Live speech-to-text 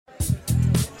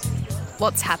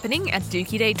What's happening at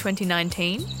Dookie Day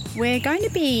 2019? We're going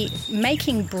to be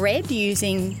making bread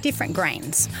using different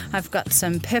grains. I've got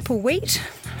some purple wheat,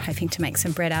 hoping to make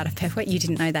some bread out of purple wheat. You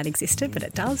didn't know that existed, but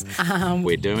it does.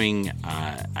 We're doing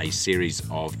a series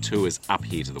of tours up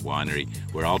here to the winery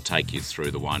where I'll take you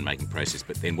through the winemaking process,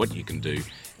 but then what you can do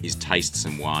is taste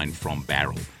some wine from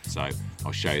barrel. So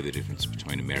I'll show you the difference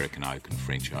between American oak and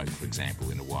French oak, for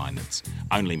example, in a wine that's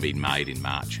only been made in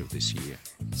March of this year.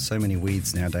 So many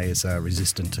weeds nowadays are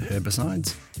resistant to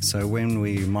herbicides. So when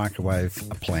we microwave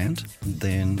a plant,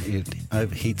 then it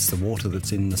overheats the water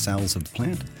that's in the cells of the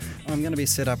plant. I'm going to be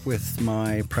set up with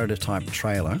my prototype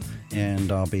trailer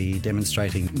and I'll be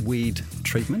demonstrating weed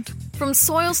treatment. From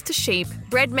soils to sheep,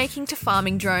 bread making to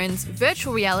farming drones,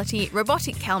 virtual reality,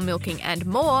 robotic cow milking and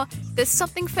more, there's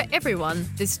something for everyone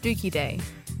this Dookie Day.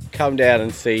 Come down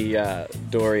and see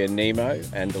Dory and Nemo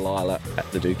and Delilah at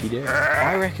the Dookie Day.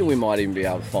 I reckon we might even be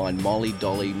able to find Molly,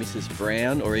 Dolly, Mrs.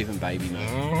 Brown or even Baby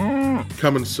Mo.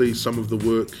 Come and see some of the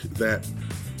work that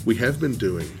we have been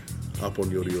doing up on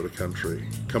Yorta Yorta country.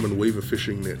 Come and weave a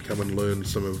fishing net, come and learn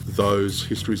some of those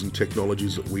histories and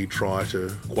technologies that we try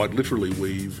to quite literally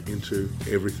weave into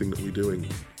everything that we're doing.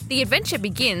 The adventure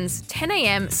begins 10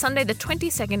 a.m. Sunday the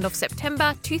 22nd of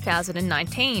September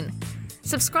 2019.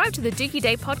 Subscribe to the Dookie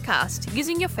Day podcast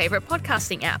using your favourite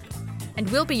podcasting app, and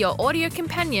we'll be your audio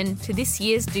companion to this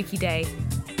year's Dookie Day.